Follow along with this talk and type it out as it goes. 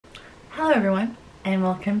Hello everyone and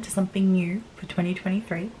welcome to something new for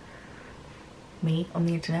 2023. Me on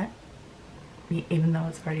the internet, even though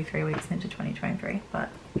it's already 3 weeks into 2023, but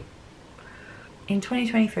in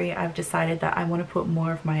 2023 I've decided that I want to put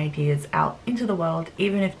more of my ideas out into the world,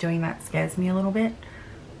 even if doing that scares me a little bit,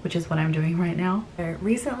 which is what I'm doing right now. So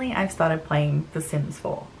recently I've started playing The Sims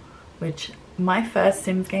 4, which my first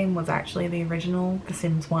Sims game was actually the original The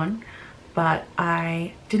Sims 1. But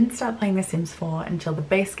I didn't start playing The Sims 4 until the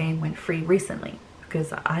base game went free recently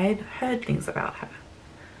because I had heard things about her.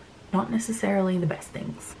 Not necessarily the best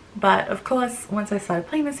things. But of course, once I started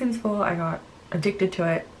playing The Sims 4, I got addicted to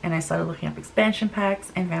it and I started looking up expansion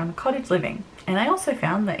packs and found Cottage Living. And I also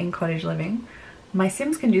found that in Cottage Living, my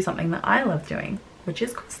Sims can do something that I love doing, which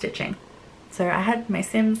is cross-stitching. So I had my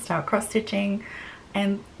Sims start cross-stitching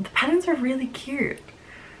and the patterns are really cute.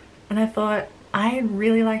 And I thought, I'd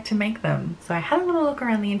really like to make them. So I had a little look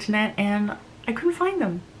around the internet and I couldn't find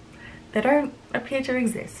them. They don't appear to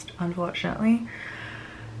exist, unfortunately.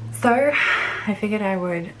 So I figured I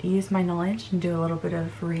would use my knowledge and do a little bit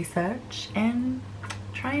of research and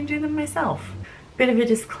try and do them myself. Bit of a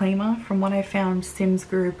disclaimer, from what I found, Sims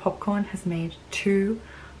Guru Popcorn has made 2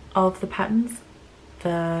 of the patterns,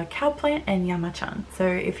 the cow plant and Yama-chan. So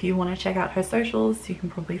if you want to check out her socials, you can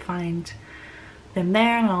probably find them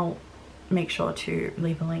there, and I'll make sure to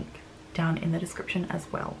leave a link down in the description as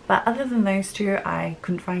well. But other than those 2, I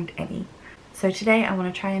couldn't find any. So today I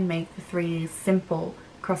want to try and make the 3 simple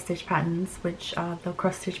cross-stitch patterns, which are the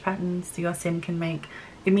cross-stitch patterns your Sim can make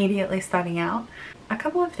immediately starting out. A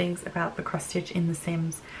couple of things about the cross-stitch in The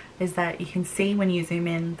Sims is that you can see when you zoom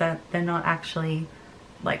in that they're not actually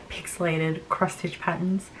like pixelated cross-stitch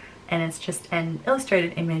patterns, and it's just an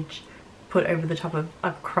illustrated image put over the top of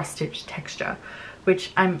a cross-stitch texture,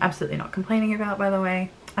 which I'm absolutely not complaining about, by the way.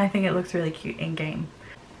 I think it looks really cute in game.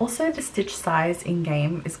 Also, the stitch size in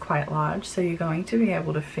game is quite large, so you're going to be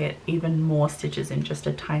able to fit even more stitches in just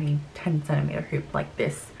a tiny 10cm hoop like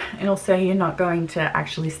this. And also you're not going to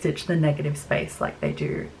actually stitch the negative space like they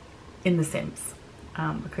do in The Sims,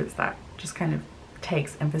 because that just kind of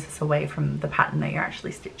takes emphasis away from the pattern that you're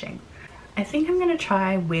actually stitching. I think I'm going to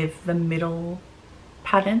try with the middle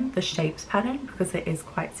pattern, the shapes pattern, because it is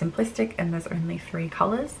quite simplistic and there's only 3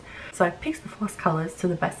 colors. So I picked the 4 colors to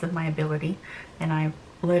the best of my ability and I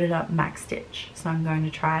loaded up max stitch. So I'm going to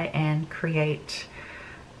try and create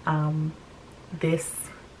this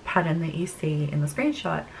pattern that you see in the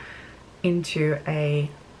screenshot into a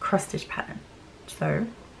cross stitch pattern. So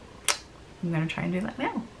I'm going to try and do that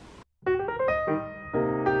now.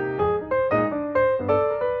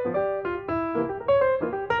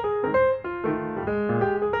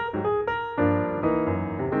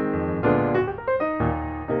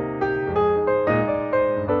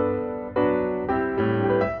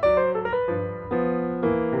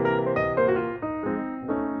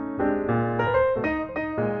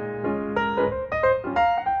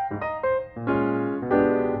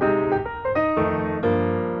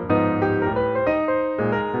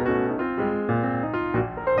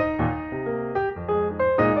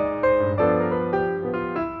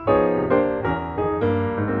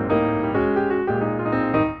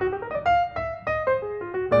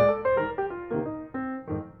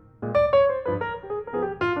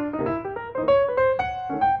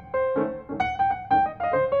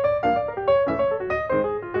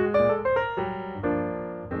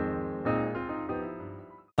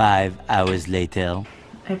 Five hours later.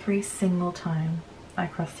 Every single time I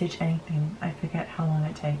cross stitch anything, I forget how long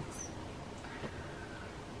it takes.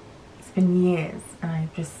 It's been years and I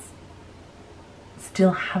just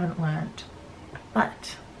still haven't learned.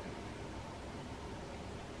 But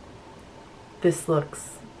this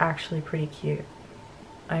looks actually pretty cute.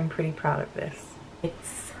 I'm pretty proud of this.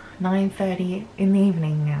 It's 9:30 in the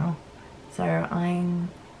evening now, so I'm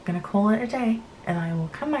gonna call it a day and I will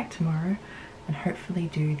come back tomorrow and hopefully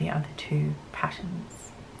do the other 2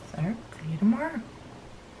 patterns. So see you tomorrow.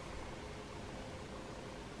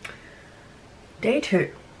 Day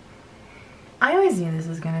 2. I always knew this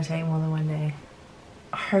was going to take more than 1 day.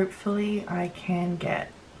 Hopefully I can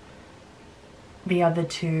get the other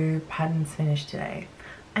 2 patterns finished today.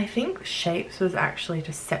 I think shapes was actually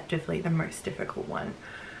deceptively the most difficult one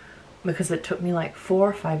because it took me like 4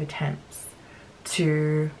 or 5 attempts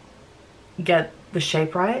to get the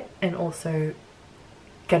shape right and also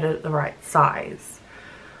get it the right size.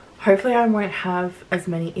 Hopefully I won't have as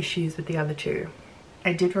many issues with the other 2.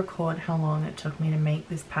 I did record how long it took me to make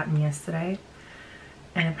this pattern yesterday,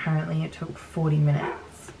 and apparently it took 40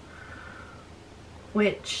 minutes,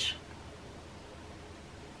 which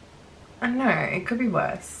I don't know, it could be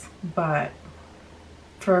worse, but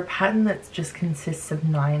for a pattern that just consists of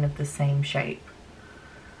 9 of the same shape,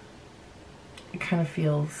 it kind of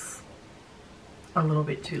feels a little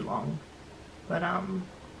bit too long. But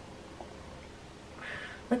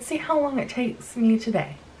let's see how long it takes me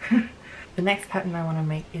today. The next pattern I want to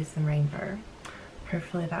make is the rainbow.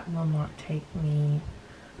 Hopefully that will not take me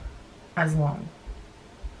as long.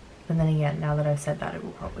 But then again, now that I've said that, it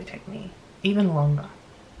will probably take me even longer.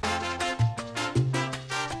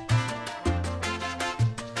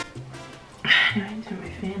 I need to turn my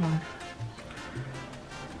fan on.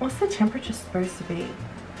 What's the temperature supposed to be?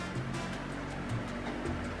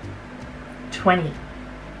 20.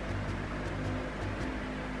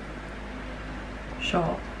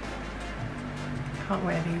 Sure. Can't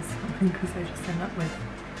wear these because I just end up with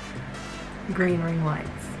green ring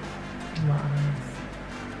lights in my eyes.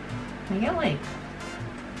 Can I get like,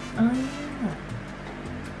 oh yeah,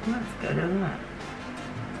 well, that's good, isn't it?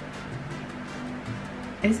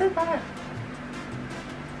 Is it that?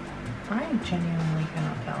 I genuinely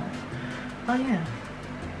cannot tell. Oh yeah,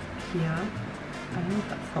 here. I don't know if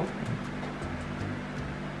that's helping.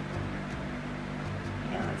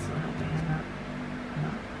 Yeah, that's not helping enough.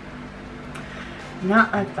 No.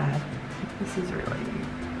 Not that bad. This is really neat.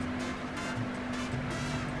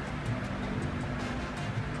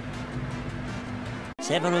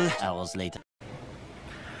 Several hours later.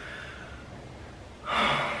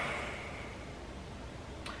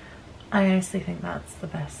 I honestly think that's the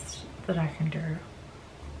best that I can do.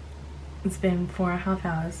 It's been 4.5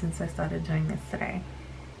 hours since I started doing this today.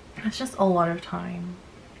 It's just a lot of time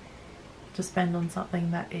to spend on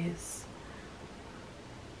something that is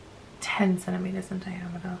 10 centimeters in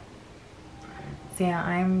diameter. So yeah,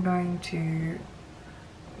 I'm going to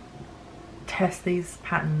test these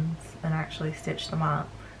patterns and actually stitch them up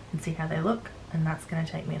and see how they look, and that's going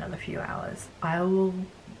to take me another few hours. I will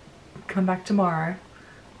come back tomorrow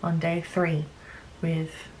on day 3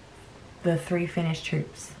 with the 3 finished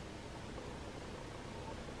hoops.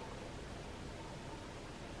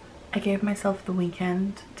 I gave myself the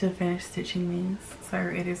weekend to finish stitching these, so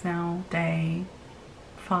it is now day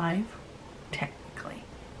 5 technically,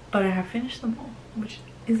 but I have finished them all, which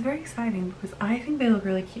is very exciting because I think they look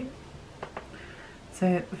really cute.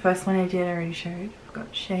 So the first one I did I already showed. I've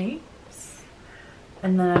got shapes,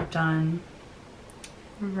 and then I've done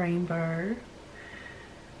rainbow,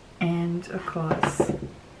 and of course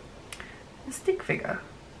the stick figure.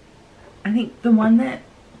 I think the one that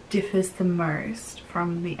differs the most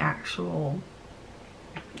from the actual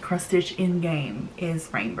cross stitch in game is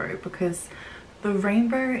rainbow, because the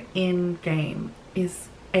rainbow in game is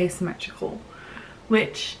asymmetrical,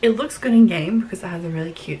 which it looks good in game because it has a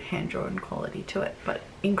really cute hand-drawn quality to it, but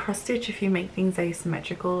in cross stitch if you make things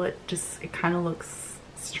asymmetrical it kind of looks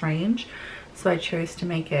strange, so I chose to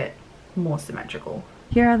make it more symmetrical.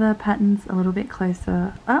 Here are the patterns a little bit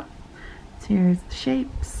closer up. So here's the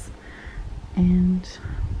shapes and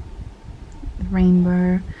the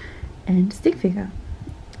rainbow and stick figure.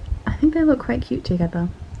 I think they look quite cute together.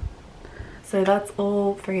 So that's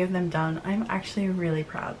all 3 of them done. I'm actually really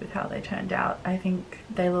proud with how they turned out. I think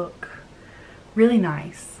they look really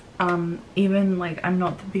nice. Even like, I'm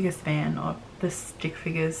not the biggest fan of the stick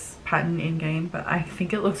figures pattern in game, but I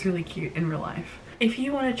think it looks really cute in real life. If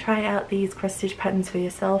you want to try out these cross stitch patterns for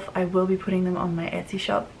yourself, I will be putting them on my Etsy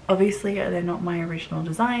shop. Obviously they're not my original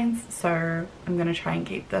designs, so I'm going to try and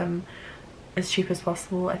keep them as cheap as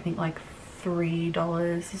possible. I think like $3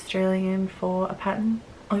 Australian for a pattern.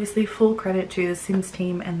 Obviously full credit to the Sims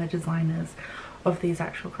team and the designers of these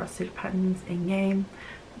actual cross stitch patterns in game.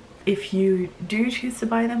 If you do choose to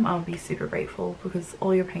buy them, I'll be super grateful because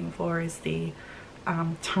all you're paying for is the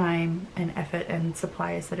time and effort and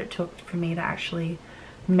supplies that it took for me to actually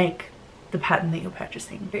make the pattern that you're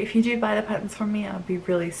purchasing. If you do buy the patterns from me, I'll be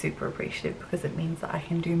really super appreciative because it means that I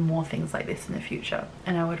can do more things like this in the future,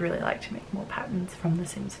 and I would really like to make more patterns from The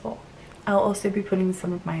Sims 4. I'll also be putting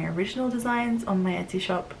some of my original designs on my Etsy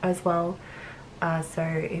shop as well, so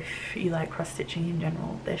if you like cross stitching in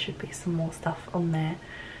general, there should be some more stuff on there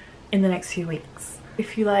in the next few weeks.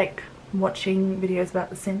 If you like watching videos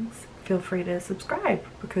about The Sims, feel free to subscribe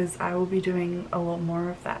because I will be doing a lot more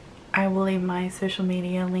of that. I will leave my social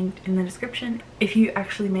media linked in the description. If you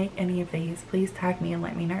actually make any of these, please tag me and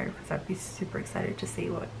let me know because I'd be super excited to see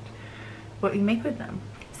what you make with them.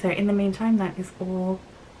 So in the meantime, that is all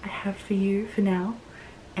I have for you for now,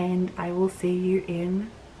 and I will see you in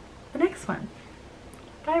the next one.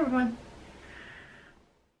 Bye everyone.